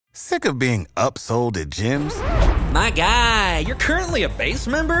Sick of being upsold at gyms? My guy, you're currently a base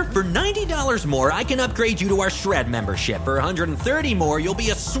member? For $90 more, I can upgrade you to our Shred membership. For $130 more, you'll be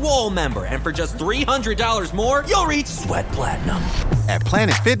a Swole member. And for just $300 more, you'll reach Sweat Platinum. At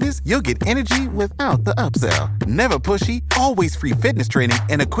Planet Fitness, you'll get energy without the upsell. Never pushy, always free fitness training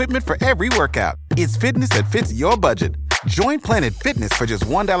and equipment for every workout. It's fitness that fits your budget. Join Planet Fitness for just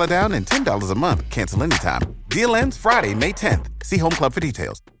 $1 down and $10 a month. Cancel anytime. Deal ends Friday, May 10th. See Home Club for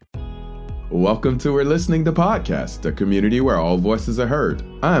details. Welcome to We're Listening to Podcast, a community where all voices are heard.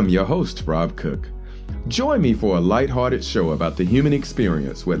 I'm your host, Rob Cook. Join me for a lighthearted show about the human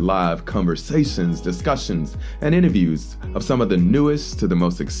experience with live conversations, discussions, and interviews of some of the newest to the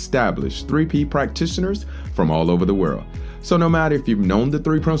most established 3P practitioners from all over the world. So no matter if you've known the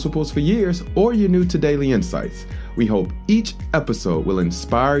 3 principles for years or you're new to Daily Insights, we hope each episode will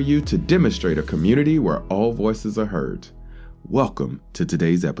inspire you to demonstrate a community where all voices are heard. Welcome to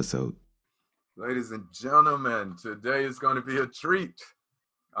today's episode. Ladies and gentlemen, today is going to be a treat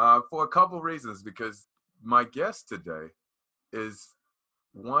for a couple reasons, because my guest today is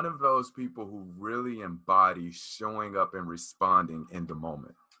one of those people who really embodies showing up and responding in the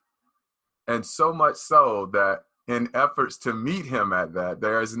moment. And so much so that in efforts to meet him at that,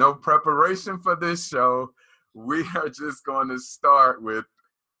 there is no preparation for this show. We are just going to start with,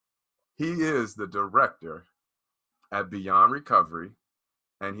 he is the director at Beyond Recovery,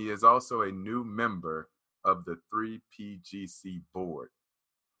 and he is also a new member of the 3PGC board.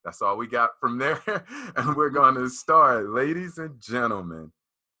 That's all we got from there. And we're going to start, ladies and gentlemen,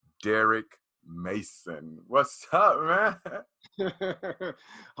 Derek Mason. What's up, man?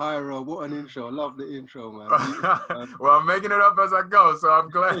 Hi, Rob. What an intro. I love the intro, man. Well, I'm making it up as I go, so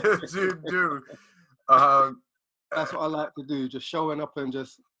I'm glad you do. That's what I like to do, just showing up and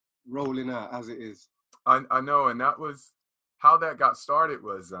just rolling out as it is. I know, and that was how that got started.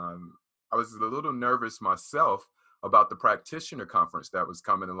 Was I was a little nervous myself about the practitioner conference that was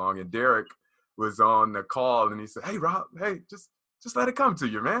coming along, and Derek was on the call, and he said, "Hey, Rob, hey, just let it come to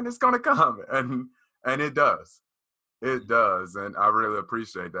you, man. It's gonna come," and it does, and I really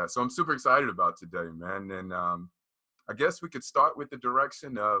appreciate that. So I'm super excited about today, man. And I guess we could start with the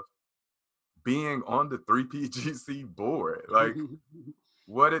direction of being on the 3PGC board. Like,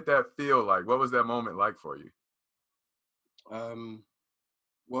 what did that feel like? What was that moment like for you?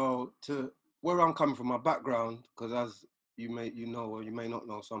 Well, to where I'm coming from, my background, because as you know or you may not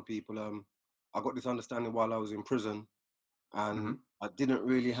know, some people, I got this understanding while I was in prison, and I didn't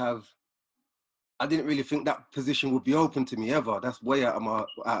really think that position would be open to me ever. That's way out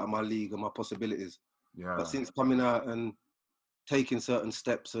of my league and my possibilities. Yeah. But since coming out and taking certain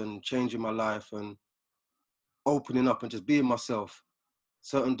steps and changing my life and opening up and just being myself,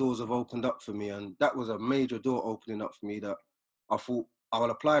 certain doors have opened up for me, and that was a major door opening up for me that I thought I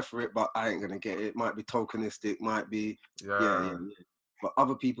will apply for it, but I ain't gonna get it. It might be tokenistic, might be yeah. But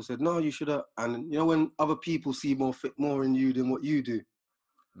other people said, no, you should have. And you know, when other people see more in you than what you do,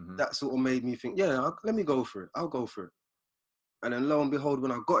 that sort of made me think, let me go for it. I'll go for it. And then lo and behold,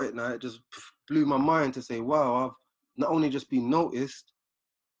 when I got it now, it just blew my mind to say, wow, I've not only just been noticed,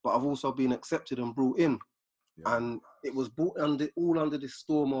 but I've also been accepted and brought in. Yeah. And it was brought all under this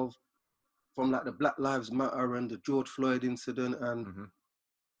storm from like the Black Lives Matter and the George Floyd incident, and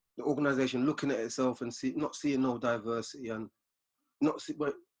the organization looking at itself and not seeing no diversity, and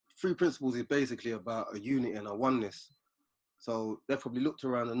but 3 principles is basically about a unity and a oneness. So they probably looked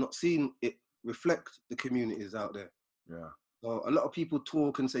around and not seen it reflect the communities out there. Yeah. So a lot of people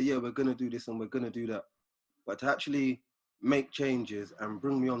talk and say, yeah, we're going to do this and we're going to do that. But to actually make changes and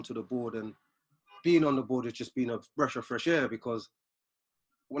bring me onto the board, and being on the board has just been a breath of fresh air, because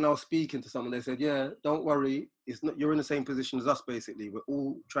when I was speaking to someone, they said, yeah, don't worry, you're in the same position as us, basically. We're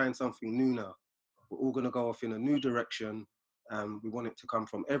all trying something new now. We're all going to go off in a new direction. We want it to come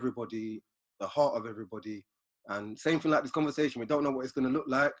from everybody, the heart of everybody. And same thing like this conversation, we don't know what it's going to look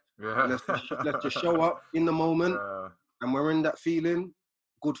like. Yeah. Let's just show up in the moment. Yeah. And we're in that feeling,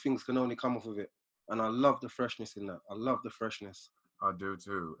 good things can only come off of it. And I love the freshness in that. I love the freshness. I do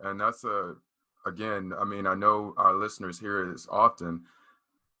too. And that's again, I mean, I know our listeners hear this often.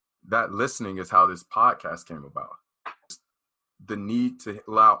 That listening is how this podcast came about. The need to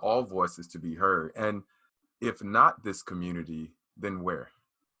allow all voices to be heard. And if not this community, then where?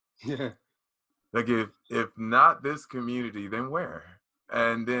 Yeah. Like if not this community, then where?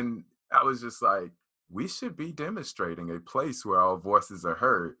 And then I was just like, we should be demonstrating a place where all voices are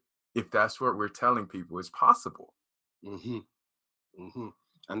heard, if that's what we're telling people is possible. And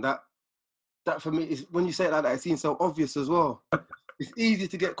that for me is, when you say it like that, it seems so obvious as well. It's easy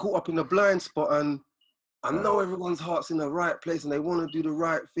to get caught up in the blind spot and I know everyone's heart's in the right place and they want to do the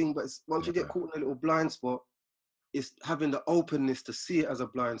right thing, but once you get caught in a little blind spot, it's having the openness to see it as a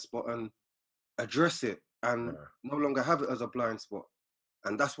blind spot and address it and no longer have it as a blind spot.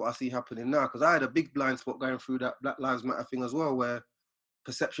 And that's what I see happening now, because I had a big blind spot going through that Black Lives Matter thing as well, where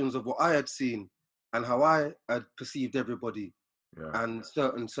perceptions of what I had seen and how I had perceived everybody and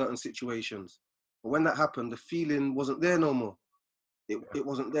certain situations. But when that happened, the feeling wasn't there no more. It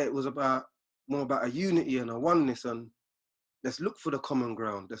wasn't there. It was more about a unity and a oneness, and let's look for the common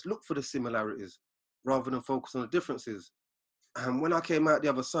ground. Let's look for the similarities rather than focus on the differences. And when I came out the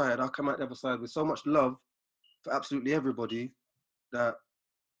other side, I came out the other side with so much love for absolutely everybody that,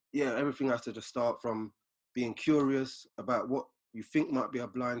 everything has to just start from being curious about what you think might be a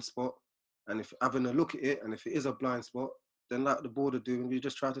blind spot. And if having a look at it, and if it is a blind spot, then like the board are doing, we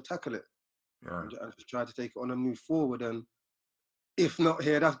just try to tackle it. And just try to take it on and move forward. And if not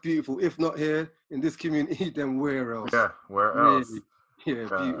here, that's beautiful. If not here in this community, then where else? Yeah, where else? Really? Yeah,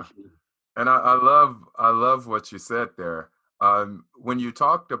 beautiful. And I love what you said there. When you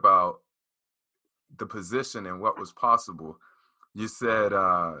talked about the position and what was possible, you said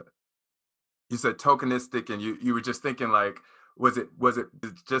tokenistic, and you were just thinking like, was it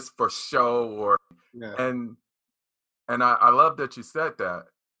just for show or? Yeah. And I love that you said that,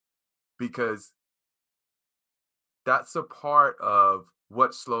 because that's a part of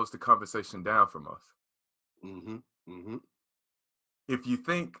what slows the conversation down from us. Mm-hmm. Mm-hmm. If you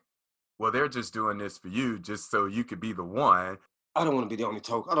think, well, they're just doing this for you just so you could be the one. I don't want to be the only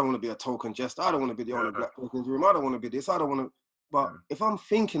token. I don't want to be a token jester. I don't want to be the only black person in the room. I don't want to be this. I don't want to. But if I'm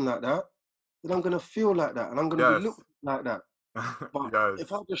thinking like that, then I'm going to feel like that, and I'm going to be looked like that. But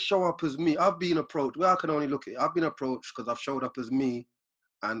if I just show up as me, I've been approached. Well, I can only look at it. I've been approached because I've showed up as me,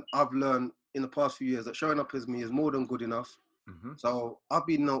 and I've learned in the past few years that showing up as me is more than good enough. Mm-hmm. So I've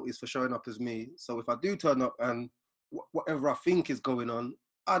been noticed for showing up as me. So if I do turn up and whatever I think is going on,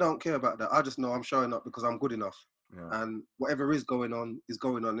 I don't care about that. I just know I'm showing up because I'm good enough. Yeah. And whatever is going on is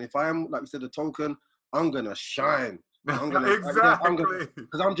going on. And if I am, like you said, a token, I'm going to shine. Exactly.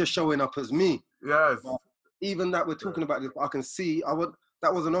 Because I'm just showing up as me. Yes. But even that we're talking about this, I can see,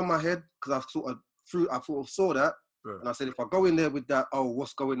 that wasn't on my head because I sort of saw that. Yeah. And I said, if I go in there with that,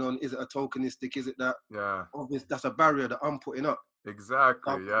 what's going on? Is it a tokenistic? Is it that? Yeah. Obviously, that's a barrier that I'm putting up.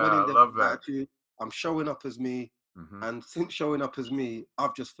 Exactly. I love that. Attitude, I'm showing up as me. Mm-hmm. And since showing up as me,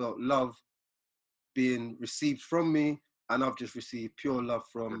 I've just felt love being received from me. And I've just received pure love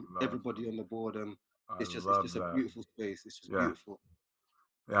from everybody on the board. And it's just a beautiful space. It's just beautiful.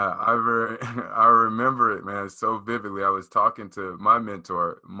 Yeah, I remember it, man, so vividly. I was talking to my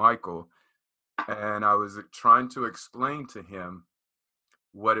mentor, Michael, and I was trying to explain to him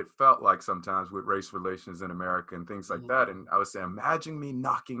what it felt like sometimes with race relations in America and things like that. And I was saying, imagine me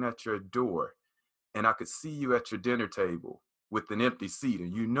knocking at your door and I could see you at your dinner table with an empty seat,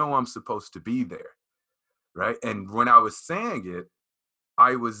 and you know I'm supposed to be there, right? And when I was saying it,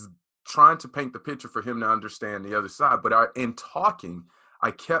 I was trying to paint the picture for him to understand the other side. But in talking,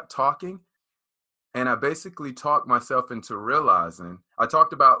 I kept talking, and I basically talked myself into realizing, I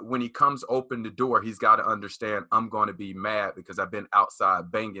talked about when he comes open the door, he's got to understand I'm going to be mad because I've been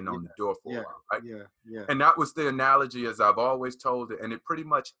outside banging on the door for a while, right? Yeah. And that was the analogy as I've always told it, and it pretty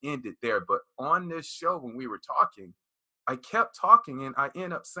much ended there. But on this show, when we were talking, I kept talking, and I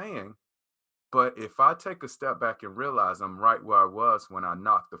end up saying, but if I take a step back and realize I'm right where I was when I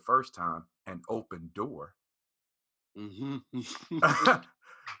knocked the first time, an open door,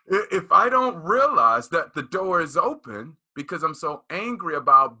 if I don't realize that the door is open because I'm so angry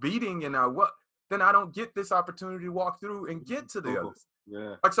about beating and then I don't get this opportunity to walk through and get to the others.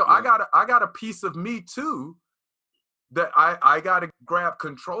 Yeah. Like, so I got a piece of me too that I got to grab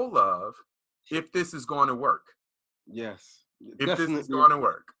control of if this is going to work. Yes. If definitely. This is going to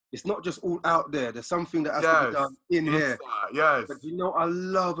work. It's not just all out there. There's something that has to be done in here. Yes. But I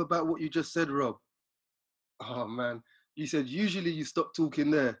love about what you just said, Rob. Oh man. You said usually you stop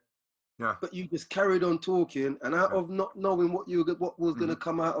talking there. Yeah. But you just carried on talking, and out of not knowing what was going to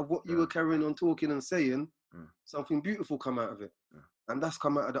come out of what you were carrying on talking and saying, something beautiful come out of it. Yeah. And that's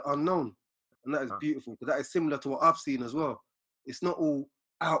come out of the unknown. And that is beautiful, because that is similar to what I've seen as well. It's not all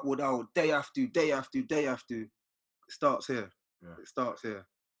outward, day after day. It starts here. Yeah. It starts here.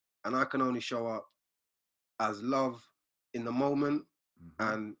 And I can only show up as love in the moment.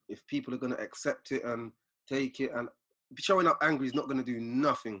 Mm-hmm. And if people are going to accept it and take it, and showing up angry is not going to do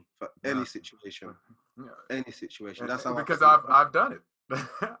nothing for any situation. Yeah. Any situation. That's how. Because I've done it.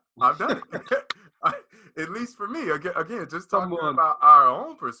 I've done it. At least for me. Again, just talking about our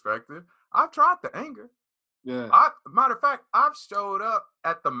own perspective. I've tried the anger. Yeah. Matter of fact, I've showed up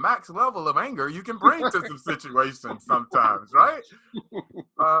at the max level of anger you can bring to some situations sometimes, right?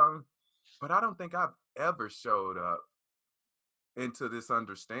 But I don't think I've ever showed up into this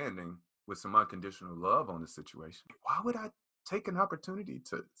understanding with some unconditional love on the situation. Why would I take an opportunity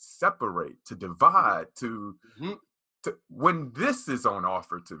to separate, to divide, to when this is on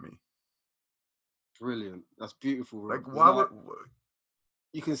offer to me? Brilliant. That's beautiful. Rob. Like, why would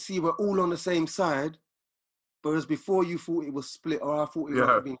you can see we're all on the same side, whereas before you thought it was split, or I thought it might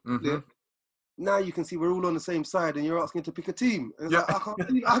have been split. Now you can see we're all on the same side, and you're asking to pick a team. And it's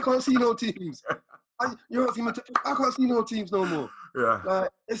like, I can't see no teams. You're asking me to pick, I can't see no teams no more. Yeah. Like,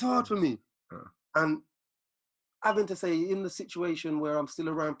 it's hard for me. Yeah. And having to say, in the situation where I'm still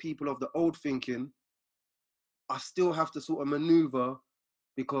around people of the old thinking, I still have to sort of maneuver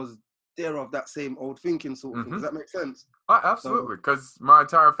because they're of that same old thinking sort of thing. Does that make sense? Absolutely, because my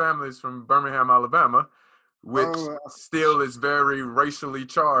entire family is from Birmingham, Alabama, which still is very racially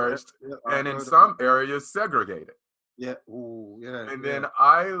charged, and in some areas segregated. Yeah. Ooh, yeah. And then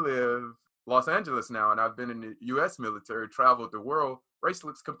I live Los Angeles now, and I've been in the U.S. military, traveled the world. Race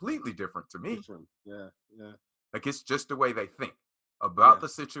looks completely different to me. Yeah. Like, it's just the way they think about the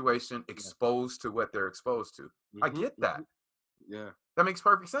situation, exposed to what they're exposed to. I get that. Yeah. That makes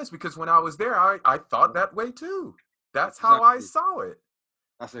perfect sense, because when I was there, I thought that way too. That's how I saw it.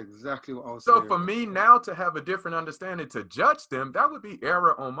 That's exactly what I was saying. So for me now to have a different understanding, to judge them, that would be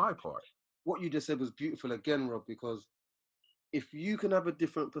error on my part. What you just said was beautiful again, Rob, because if you can have a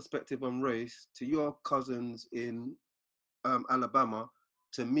different perspective on race to your cousins in Alabama,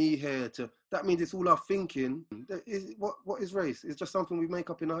 to me here, that means it's all our thinking. What is race? It's just something we make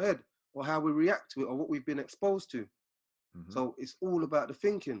up in our head, or how we react to it, or what we've been exposed to. So it's all about the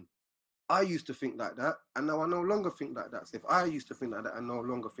thinking. I used to think like that, and now I no longer think like that. So if I used to think like that and no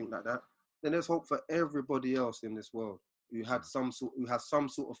longer think like that, then there's hope for everybody else in this world who has some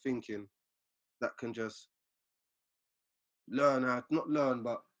sort of thinking that can just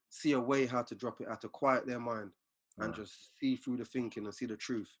but see a way how to drop it, how to quiet their mind and just see through the thinking and see the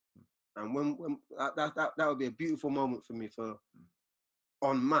truth. And when that would be a beautiful moment for me, for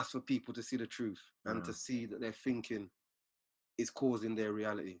en masse, for people to see the truth and to see that their thinking is causing their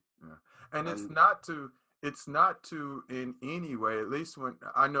reality. And it's not to in any way, at least when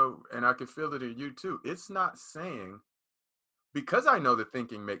I know, and I can feel it in you too, it's not saying, because I know that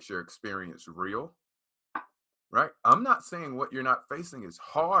thinking makes your experience real, right? I'm not saying what you're not facing is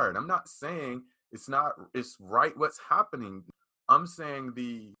hard. I'm not saying it's right what's happening. I'm saying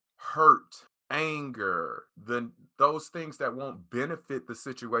the hurt, anger, those things that won't benefit the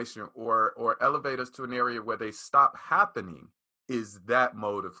situation or elevate us to an area where they stop happening is that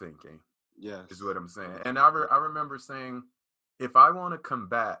mode of thinking. Yes. Is what I'm saying. And I remember saying, if I want to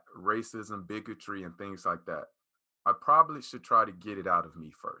combat racism, bigotry, and things like that, I probably should try to get it out of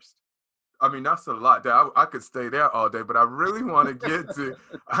me first. I mean, that's a lot. I could stay there all day, but I really want to get to,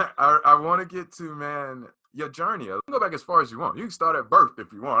 I want to get to, man, your journey. You can go back as far as you want. You can start at birth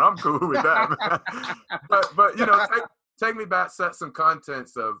if you want. I'm cool with that. but you know, take me back, set some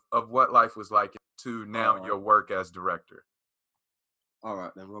contents of what life was like to now your work as director. All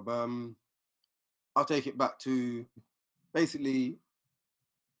right then, Rob. I'll take it back to basically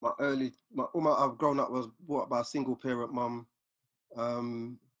I've grown up, was brought up by a single parent mum,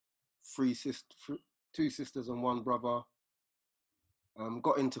 2 sisters and 1 brother.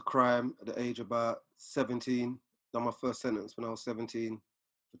 Got into crime at the age of about 17. Done my first sentence when I was 17.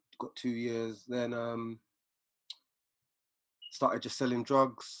 Got 2 years. Then started just selling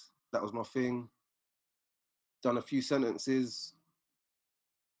drugs. That was my thing. Done a few sentences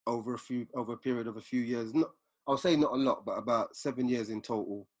over a period of a few years. I'll say not a lot, but about 7 years in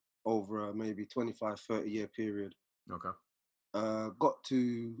total over a maybe 25, 30 year period. Okay. Got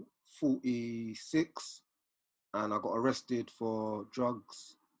to 46 and I got arrested for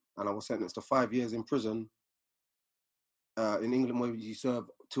drugs and I was sentenced to 5 years in prison. In England, where you serve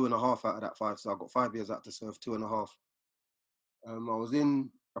 2.5 out of that 5, so I got 5 years out to serve 2.5. I was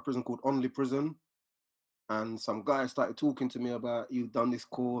in a prison called Onley Prison, and some guy started talking to me about, you've done this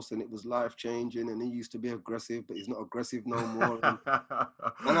course and it was life-changing, and he used to be aggressive, but he's not aggressive no more.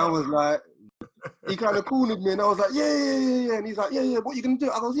 And I was like, he kind of cornered me, and I was like, yeah. And he's like, yeah, what are you going to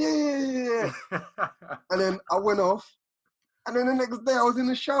do? I goes, yeah. And then I went off. And then the next day I was in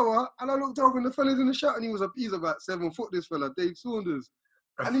the shower, and I looked over, and the fella's in the shower, and he's about 7 foot, this fella, Dave Saunders.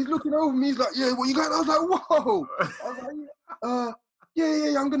 And he's looking over me, he's like, yeah, what you got? I was like, whoa. I was like,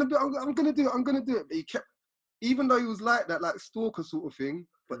 yeah, I'm going to do it. But he kept, even though he was like that, like stalker sort of thing,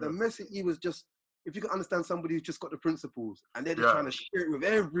 but the message, he was just, if you can understand somebody who's just got the principles and they're just trying to share it with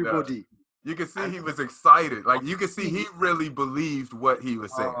everybody. You could see And he was excited. Like you could see he really believed what he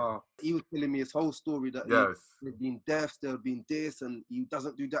was saying. he was telling me his whole story that Yes. he'd been deaf, there had been this, and he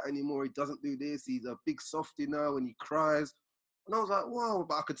doesn't do that anymore. He doesn't do this. He's a big softie now, and he cries. And I was like, wow,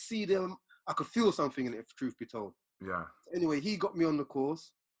 but I could see them. I could feel something in it, if truth be told. Yeah. Anyway, he got me on the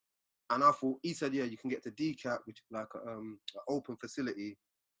course, and I thought, he said, yeah, you can get to DCAT, which is like an open facility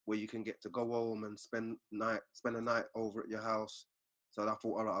where you can get to go home and spend a night over at your house. So I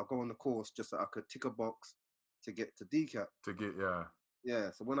thought, all right, I'll go on the course just so I could tick a box to get to DCAT.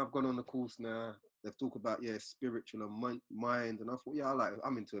 Yeah, so when I've gone on the course now, they've talked about, spiritual and mind, and I thought,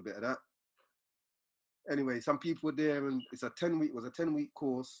 I'm into a bit of that. Anyway, some people were there, and it was a 10-week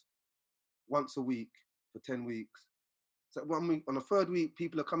course, once a week for 10 weeks. So 1 week, on the third week,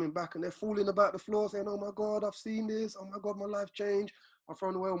 people are coming back and they're falling about the floor saying, oh my God, I've seen this. Oh my God, my life changed. I've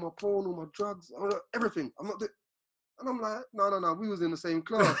thrown away all my porn, all my drugs, everything. And I'm like, no, we was in the same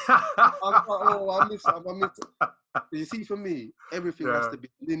class. I'm like, I missed it. You see, for me, everything has to be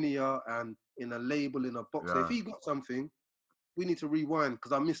linear and in a label, in a box. So if he got something, we need to rewind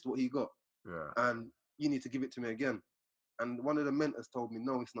because I missed what he got. And you need to give it to me again. And one of the mentors told me,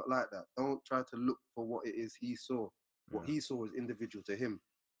 no, it's not like that. Don't try to look for what it is he saw. What he saw is individual to him.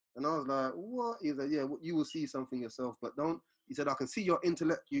 And I was like, what? He was like, yeah, you will see something yourself, but don't. He said, I can see your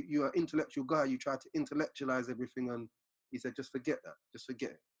intellect. You're an intellectual guy. You try to intellectualize everything. And he said, just forget that. Just forget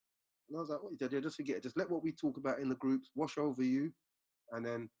it. And I was like, what? He said, yeah, just forget it. Just let what we talk about in the groups wash over you. And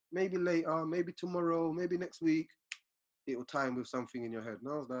then maybe later, maybe tomorrow, maybe next week, it will tie in with something in your head.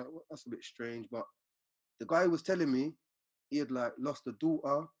 And I was like, well, that's a bit strange. But the guy was telling me he had like lost a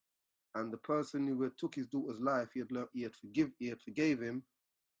daughter, and the person who had took his daughter's life, he had forgave him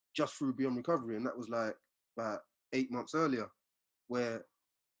just through Beyond Recovery. And that was like about 8 months earlier, 8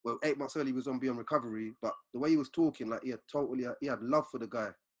 months earlier he was on Beyond Recovery, but the way he was talking, like he had love for the guy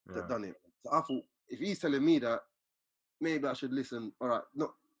that done it. So I thought, if he's telling me that, maybe I should listen. All right,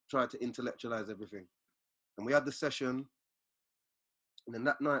 not try to intellectualize everything. And we had the session, and then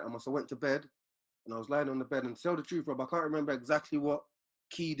that night I must have went to bed, and I was lying on the bed, and to tell the truth, Rob, I can't remember exactly what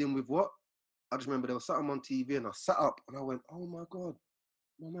keyed in with what. I just remember there was something on TV, and I sat up and I went, oh my God,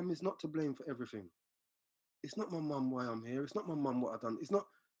 my mum is not to blame for everything. It's not my mum why I'm here. It's not my mum what I've done. It's not,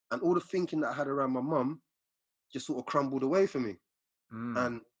 and all the thinking that I had around my mum just sort of crumbled away for me.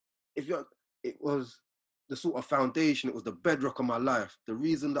 And it was the sort of foundation, it was the bedrock of my life. The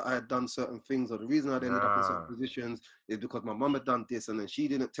reason that I had done certain things, or the reason I'd ended up in certain positions, is because my mum had done this, and then she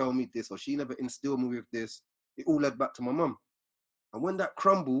didn't tell me this, or she never instilled me with this. It all led back to my mum. And when that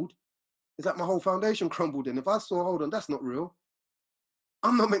crumbled, it's like my whole foundation crumbled. And if I saw, hold on, that's not real,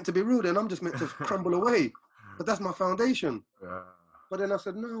 I'm not meant to be real then. I'm just meant to crumble away. But that's my foundation. But then I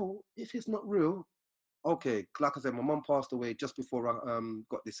said, no, if it's not real, okay. Like I said, my mum passed away just before I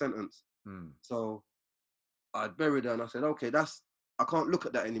got this sentence. So I buried her, and I said, okay, I can't look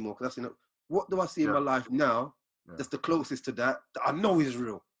at that anymore, because that's what do I see in my life now that's the closest to that I know is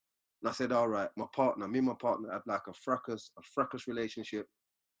real. And I said, all right, me and my partner had like a fracas relationship.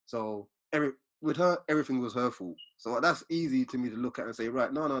 So with her, everything was her fault. So that's easy to me to look at and say,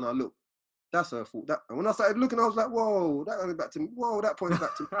 right, no, look, that's her fault. And when I started looking, I was like, whoa, that points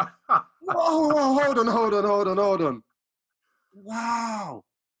back to me. Whoa, hold on. Wow.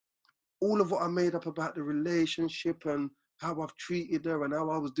 All of what I made up about the relationship and how I've treated her and how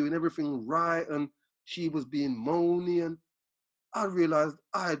I was doing everything right and she was being moany, and I realized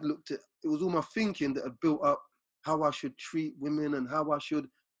I had looked at, it was all my thinking that had built up how I should treat women and how I should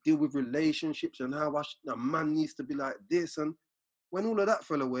deal with relationships and how a man needs to be like this. And when all of that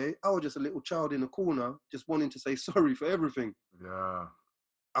fell away, I was just a little child in a corner, just wanting to say sorry for everything.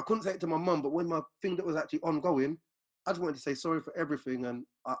 I couldn't say it to my mum, but when my thing that was actually ongoing, I just wanted to say sorry for everything, and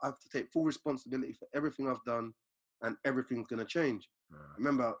I have to take full responsibility for everything I've done, and everything's going to change. I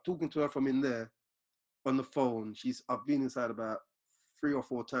remember talking to her from in there on the phone. I've been inside about 3 or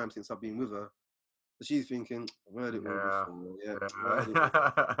 4 times since I've been with her. So she's thinking, I've heard it all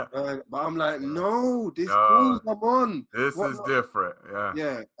before. But I'm like, no, this cool, come on. This is different.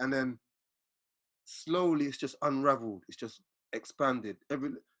 Yeah. And then slowly it's just unraveled. It's just expanded.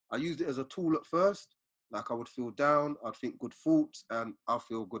 I used it as a tool at first. Like I would feel down, I'd think good thoughts, and I'll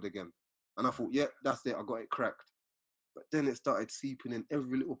feel good again. And I thought, yeah, that's it, I got it cracked. But then it started seeping in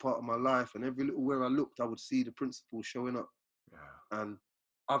every little part of my life, and every little where I looked, I would see the principles showing up. And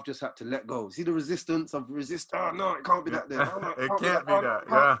I've just had to let go. See the resistance? I've resisted. Oh no, it can't be that there. It can't be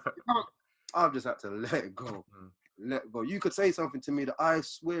that. I've just had to let it go. Let go. You could say something to me that I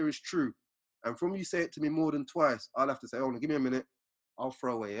swear is true, and from you say it to me more than twice, I'll have to say, hold on, give me a minute. I'll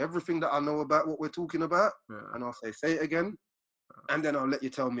throw away everything that I know about what we're talking about, and I'll say it again, and then I'll let you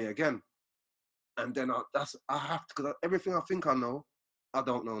tell me again. And then I have to, because everything I think I know, I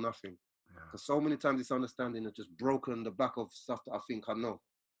don't know nothing. Yeah. Because so many times this understanding has just broken the back of stuff that I think I know.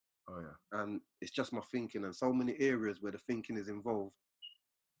 Oh yeah. And it's just my thinking, and so many areas where the thinking is involved.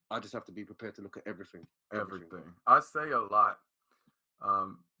 I just have to be prepared to look at everything. Everything. I say a lot.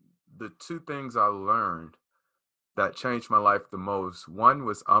 The two things I learned that changed my life the most, one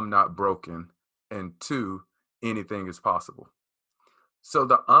was I'm not broken, and two, anything is possible. So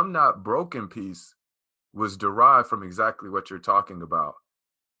the I'm not broken piece was derived from exactly what you're talking about.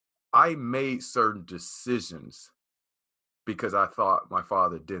 I made certain decisions because I thought my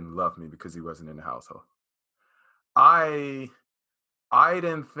father didn't love me because he wasn't in the household. I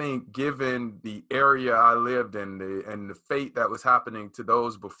didn't think, given the area I lived in and the fate that was happening to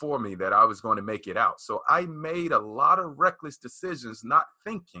those before me, that I was going to make it out. So I made a lot of reckless decisions, not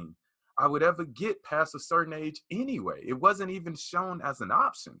thinking I would ever get past a certain age anyway. It wasn't even shown as an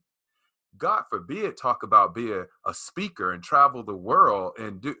option. God forbid talk about being a speaker and travel the world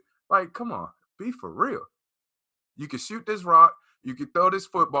and do, like, come on, be for real. You can shoot this rock, you can throw this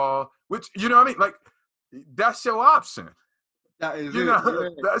football, which, you know what I mean? Like, that's your option. That is You it. know, Yeah.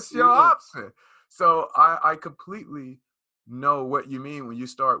 that's your option. So I completely know what you mean when you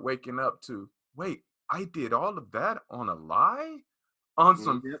start waking up to, wait, I did all of that on a lie? On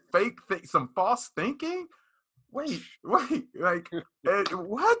some fake, some false thinking? Wait, like,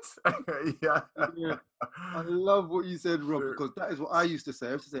 what? Yeah. I love what you said, Rob, because that is what I used to say.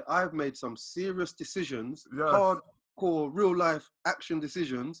 I used to say, I've made some serious decisions, hardcore, real life action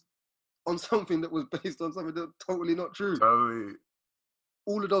decisions on something that was based on something that was totally not true. Totally.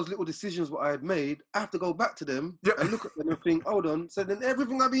 All of those little decisions what I had made, I have to go back to them and look at them and think, hold on. So then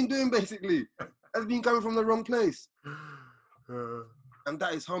everything I've been doing basically has been coming from the wrong place. And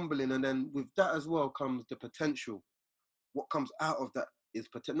that is humbling. And then with that as well comes the potential. What comes out of that is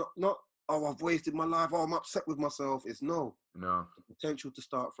potential. Not, oh, I've wasted my life. Oh, I'm upset with myself. It's no. The potential to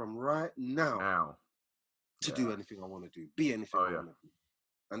start from right now to do anything I want to do, be anything I want to do.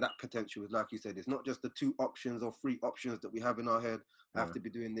 And that potential is, like you said, it's not just the 2 options or 3 options that we have in our head. I have to be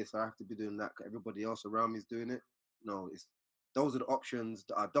doing this. I have to be doing that. Everybody else around me is doing it. No, those are the options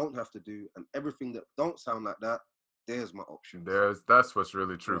that I don't have to do. And everything that don't sound like that, there's my option. That's what's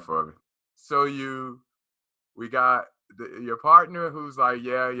really true for me. So we got your partner who's like,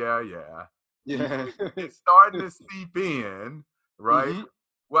 yeah. It's starting to seep in, right? Mm-hmm.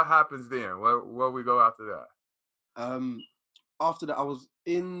 What happens then? Where we go after that? After that, I was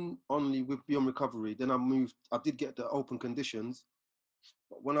in only with Beyond Recovery. Then I moved. I did get the open conditions.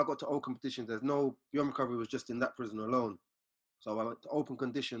 But when I got to open conditions, there's no Beyond Recovery was just in that prison alone. So I went to open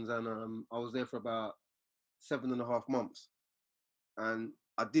conditions, and I was there for about 7.5 months. And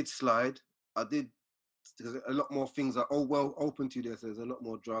I did slide. There's a lot more things are open to this. There's a lot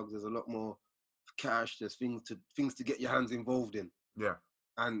more drugs. There's a lot more cash. There's things to get your hands involved in. Yeah.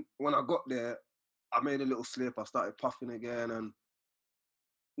 And when I got there, I made a little slip. I started puffing again, and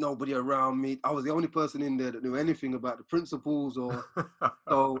nobody around me. I was the only person in there that knew anything about the principles, or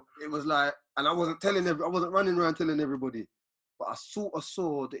so it was like. And I wasn't running around telling everybody, but I sort of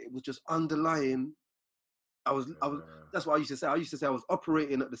saw that it was just underlying. I was. That's what I used to say. I used to say I was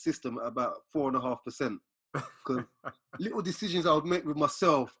operating at the system at about 4.5%. Because little decisions I would make with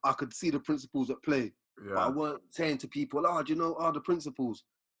myself, I could see the principles at play. Yeah. But I weren't saying to people, do you know the principles?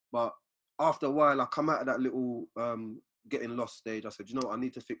 But after a while, I come out of that little getting lost stage. I said, you know what, I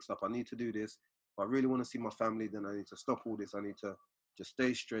need to fix up. I need to do this. If I really want to see my family, then I need to stop all this. I need to just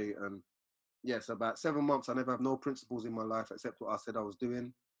stay straight. And yes, about 7 months, I never had no principles in my life except what I said I was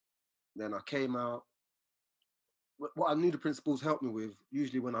doing. Then I came out. What I knew the principles helped me with,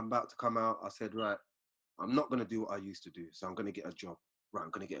 usually when I'm about to come out, I said, right, I'm not going to do what I used to do. So I'm going to get a job. Right,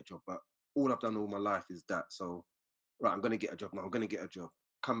 I'm going to get a job. But all I've done all my life is that. So, right, I'm going to get a job. No, I'm going to get a job.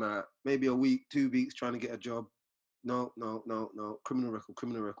 Come out, maybe a week, 2 weeks trying to get a job. No. Criminal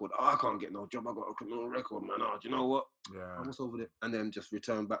record. Oh, I can't get no job. I got a criminal record, man. Oh, do you know what? Yeah. I was over there. And then just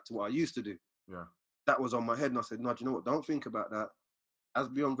return back to what I used to do. Yeah. That was on my head. And I said, no, do you know what? Don't think about that. As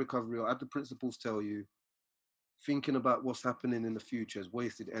Beyond Recovery, I had the principles tell you, thinking about what's happening in the future is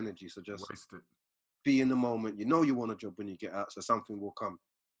wasted energy. So just be in the moment. You know you want a job when you get out, so something will come.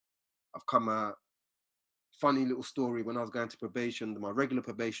 I've come out. Funny little story. When I was going to probation, my regular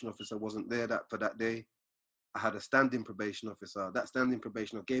probation officer wasn't there for that day. I had a standing probation officer. That standing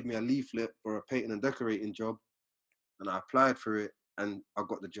probation officer gave me a leaflet for a painting and decorating job, and I applied for it, and I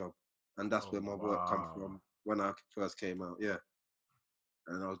got the job. And that's where my work come from when I first came out. Yeah.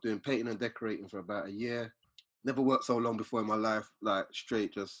 And I was doing painting and decorating for about a year. Never worked so long before in my life, like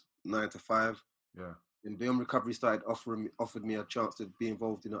straight, just 9 to 5. Yeah. And Beyond Recovery offered me a chance to be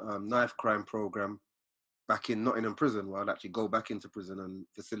involved in a knife crime program back in Nottingham prison, where I'd actually go back into prison and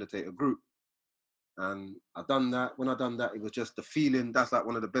facilitate a group. And I done that. When I done that, it was just the feeling. That's like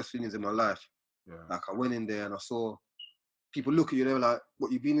one of the best feelings in my life. Yeah. Like I went in there and I saw people look at you. They were like,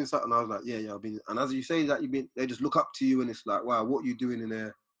 "What, you been inside?" And I was like, "Yeah, I've been." And as you say that, they just look up to you, and it's like, "Wow, what are you doing in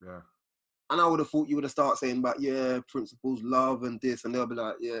there?" Yeah. And I would have thought you would have started saying about, yeah, principles, love, and this, and they'll be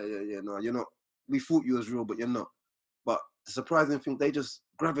like, yeah, no, you're not. We thought you was real, but you're not. But the surprising thing, they just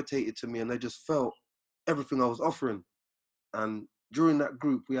gravitated to me, and they just felt everything I was offering. And during that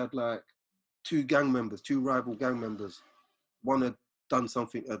group, we had like two rival gang members. One had done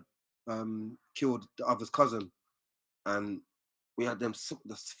something, killed the other's cousin, and we had them.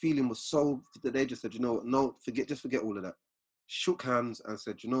 The feeling was so that they just said, you know what, no, just forget all of that. Shook hands and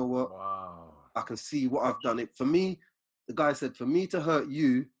said, you know what? Wow. I can see what I've done. It for me, the guy said, for me to hurt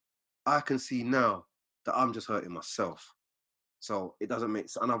you, I can see now that I'm just hurting myself. So it doesn't make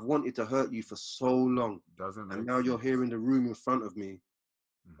sense. And I've wanted to hurt you for so long. Doesn't make and now sense. you're here in the room in front of me,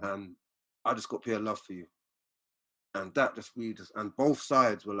 and I just got pure love for you. And that and both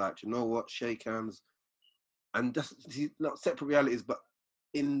sides were like, you know what, shake hands. And that's not separate realities, but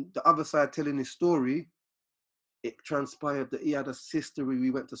in the other side telling his story, it transpired that he had a sister who we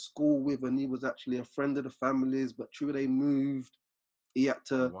went to school with, and he was actually a friend of the family's, but true, they moved. He had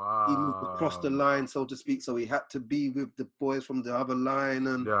to, he moved across the line, so to speak, so he had to be with the boys from the other line,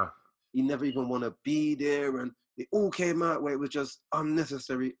 and he never even want to be there, and it all came out where it was just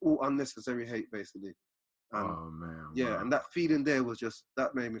unnecessary hate, basically. And oh, man. Yeah, wow. and that feeling there was just,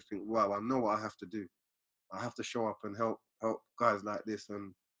 that made me think, wow, I know what I have to do. I have to show up and help guys like this,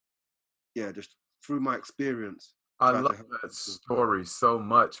 and yeah, just through my experience. I love that story so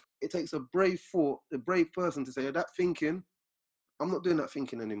much. It takes a brave person to say, that thinking, I'm not doing that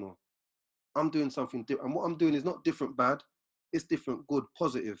thinking anymore. I'm doing something different. And what I'm doing is not different bad, it's different good,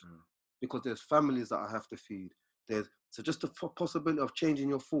 positive. Because there's families that I have to feed. So just the possibility of changing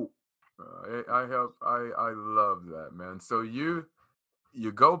your thought. I love that, man. So you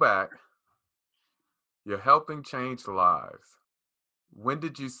go back, you're helping change lives. When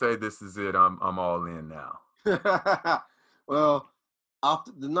did you say, this is it, I'm all in now? Well,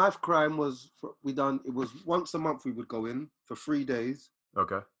 after the knife crime it was once a month we would go in for 3 days.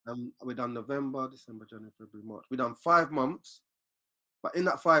 Okay. We done November, December, January, February, March. We done 5 months. But in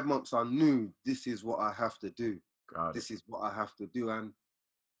that 5 months, I knew this is what I have to do. This is what I have to do. And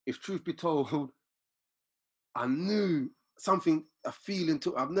if truth be told, I knew a feeling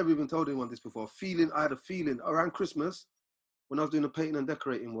too. I've never even told anyone this before. I had a feeling around Christmas, when I was doing the painting and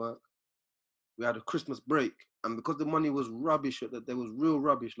decorating work, we had a Christmas break. And because the money was rubbish, that there was real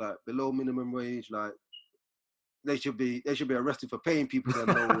rubbish, like below minimum wage, like they should be arrested for paying people their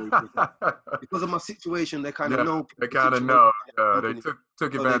low wage. Because of my situation, they kind of know. They kind of know. They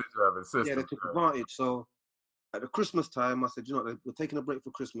took advantage of it. System. Yeah, they took advantage. So at the Christmas time, I said, you know, we're taking a break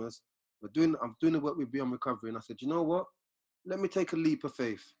for Christmas. I'm doing the work with Beyond Recovery, and I said, you know what? Let me take a leap of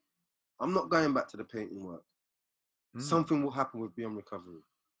faith. I'm not going back to the painting work. Something will happen with Beyond Recovery.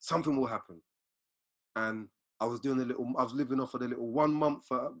 Something will happen. And I was living off of the little 1 month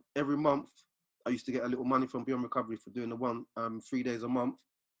every month. I used to get a little money from Beyond Recovery for doing the 3 days a month.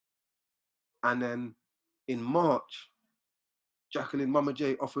 And then in March, Jacqueline Mama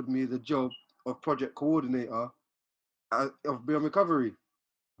J offered me the job of project coordinator of Beyond Recovery.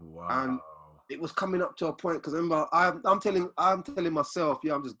 Wow. And it was coming up to a point, because remember, I'm telling myself,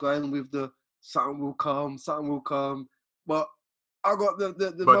 yeah, I'm just going with the something will come. But I got the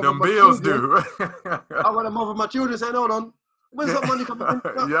but them bills children. do. I got the mother of my children saying, hold on, where's that money coming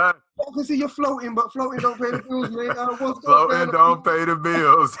in? Yeah. I can see you're floating, but floating don't pay the bills, mate. Floating don't pay the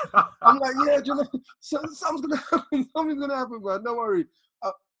bills. I'm like, yeah, do you know, something's going to happen. Something's going to happen, man. Don't worry.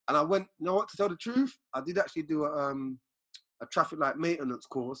 And I went, you know what, to tell the truth, I did actually do a traffic light maintenance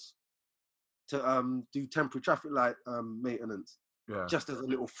course to do temporary traffic light maintenance, just as a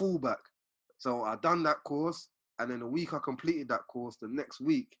little fallback. So I done that course, and then a week I completed that course. The next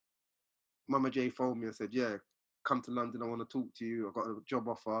week, Mama J phoned me and said, yeah, come to London, I want to talk to you. I got a job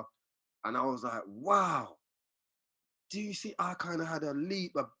offer. And I was like, wow. Do you see, I kind of had a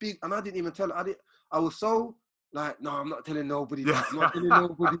big, and I didn't even tell her. I was so like, no, I'm not telling nobody that. I'm not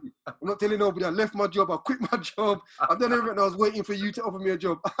telling nobody. I left my job. I quit my job. I've done everything. I was waiting for you to offer me a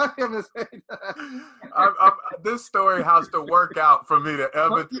job. I never said that. This story has to work out for me to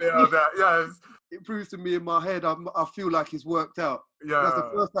ever tell that. Yes. it proves to me in my head, I feel like it's worked out. Yeah. That's the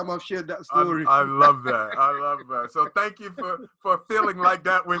first time I've shared that story. I love that. I love that. So thank you for feeling like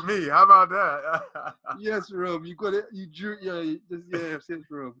that with me. How about that? Yes, Rob. You got it. You drew. Yeah. Yes,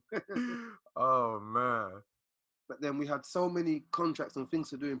 Rob. Oh, man. But then we had so many contracts and things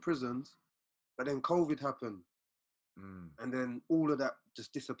to do in prisons. But then COVID happened. And then all of that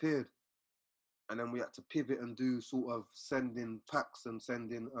just disappeared. And then we had to pivot and do sort of sending packs and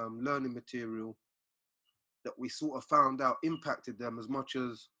sending learning material that we sort of found out impacted them as much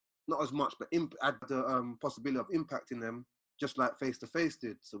as, not as much, but had the possibility of impacting them just like Face-to-Face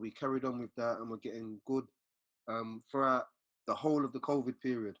did. So we carried on with that and we're getting good. Throughout the whole of the COVID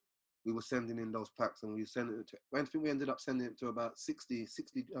period, we were sending in those packs and we sent it to, I think we ended up sending it to about 60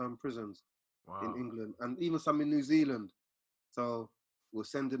 prisons. Wow. In England and even some in New Zealand. So we're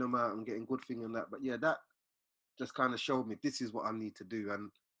sending them out and getting good thing and that. But yeah, that just kind of showed me this is what I need to do.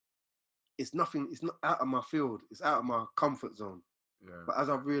 And it's not out of my field. It's out of my comfort zone. Yeah. But as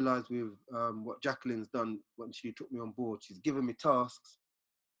I've realized with what Jacqueline's done when she took me on board, she's given me tasks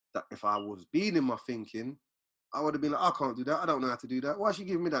that if I was being in my thinking, I would have been like, I can't do that. I don't know how to do that. Why is she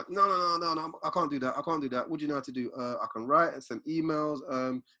giving me that? No. I can't do that. What do you know how to do? I can write and send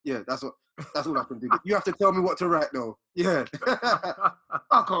emails. Yeah, that's all I can do. You have to tell me what to write though. Yeah.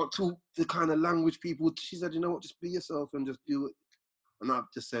 I can't talk the kind of language people. She said, you know what, just be yourself and just do it. And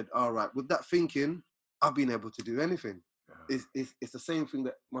I've just said, all right, with that thinking, I've been able to do anything. Yeah. It's the same thing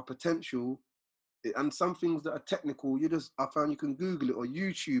that my potential, and some things that are technical, I found you can Google it or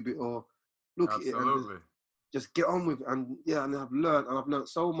YouTube it or look at it and just get on with it. And yeah, and I've learned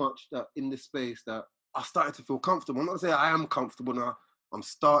so much that in this space that I started to feel comfortable. I'm not saying I am comfortable now. I'm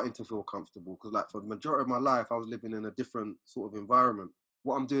starting to feel comfortable because like for the majority of my life, I was living in a different sort of environment.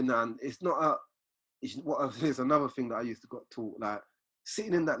 What I'm doing now, and it's another thing that I used to got taught, like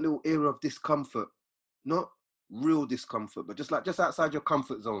sitting in that little area of discomfort, not real discomfort, but just outside your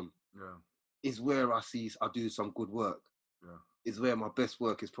comfort zone, is where I do some good work. Yeah. Is where my best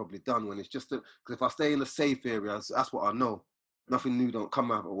work is probably done when it's just because if I stay in a safe area, that's what I know. Nothing new don't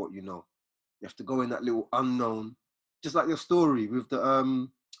come out of what you know. You have to go in that little unknown, just like your story with the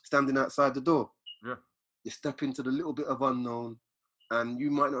standing outside the door. Yeah. You step into the little bit of unknown, and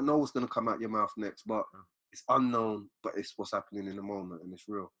you might not know what's going to come out your mouth next, but it's unknown, but it's what's happening in the moment, and it's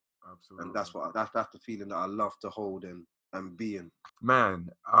real. Absolutely. And that's the feeling that I love to hold and be in. Man,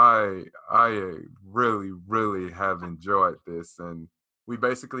 I really, really have enjoyed this. And we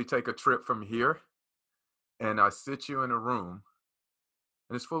basically take a trip from here and I sit you in a room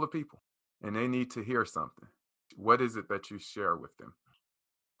and it's full of people and they need to hear something. What is it that you share with them?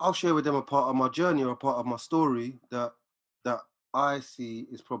 I'll share with them a part of my journey or a part of my story that I see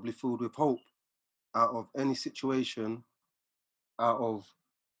is probably filled with hope out of any situation, out of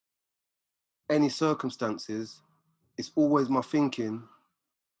any circumstances. It's always my thinking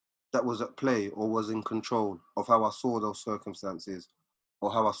that was at play or was in control of how I saw those circumstances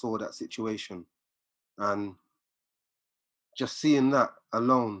or how I saw that situation. And just seeing that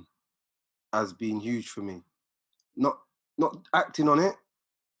alone has been huge for me. Not acting on it,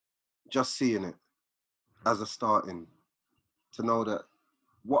 just seeing it as a starting. To know that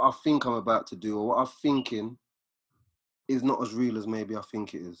what I think I'm about to do or what I'm thinking is not as real as maybe I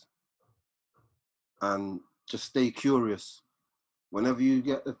think it is. And just stay curious. Whenever you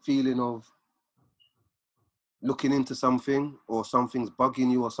get the feeling of looking into something or something's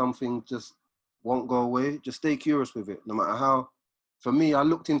bugging you or something just won't go away, just stay curious with it. No matter how, for me, I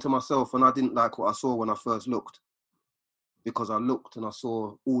looked into myself and I didn't like what I saw when I first looked. Because I looked and I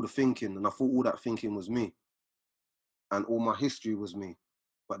saw all the thinking and I thought all that thinking was me. And all my history was me.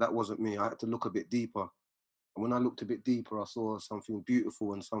 But that wasn't me. I had to look a bit deeper. And when I looked a bit deeper, I saw something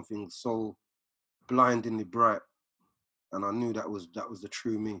beautiful and something so blindingly bright. And I knew that was the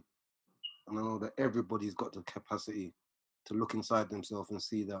true me. And I know that everybody's got the capacity to look inside themselves and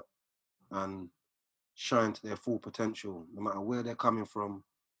see that and shine to their full potential, no matter where they're coming from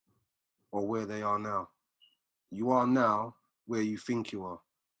or where they are now. You are now where you think you are.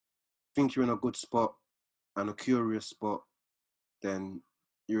 Think you're in a good spot and a curious spot, then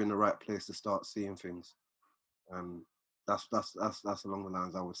you're in the right place to start seeing things. And that's along the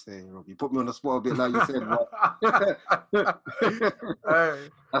lines I would say, Rob. You put me on the spot a bit like you said, but hey.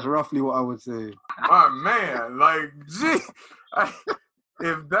 That's roughly what I would say. My man, like, gee,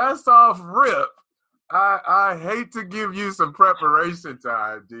 if that's off rip, I hate to give you some preparation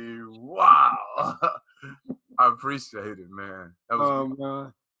time, dude. Wow. I appreciate it, man. That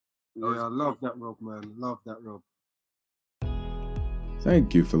was I love that, Rob, man. Love that, Rob.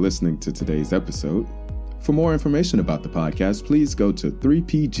 Thank you for listening to today's episode. For more information about the podcast, please go to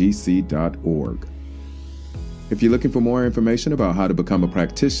 3pgc.org. If you're looking for more information about how to become a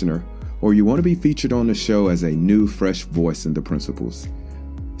practitioner, or you want to be featured on the show as a new, fresh voice in the principles,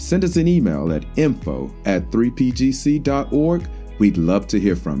 send us an email at info@3pgc.org. We'd love to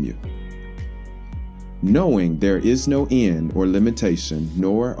hear from you. Knowing there is no end or limitation,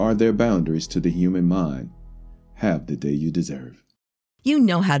 nor are there boundaries to the human mind, have the day you deserve. You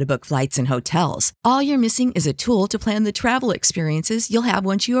know how to book flights and hotels. All you're missing is a tool to plan the travel experiences you'll have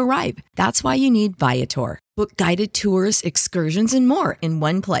once you arrive. That's why you need Viator. Book guided tours, excursions, and more in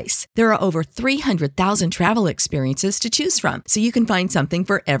one place. There are over 300,000 travel experiences to choose from, so you can find something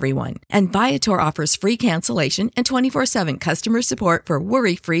for everyone. And Viator offers free cancellation and 24/7 customer support for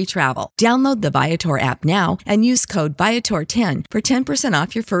worry-free travel. Download the Viator app now and use code Viator10 for 10%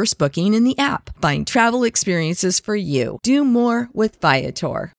 off your first booking in the app. Find travel experiences for you. Do more with Viator.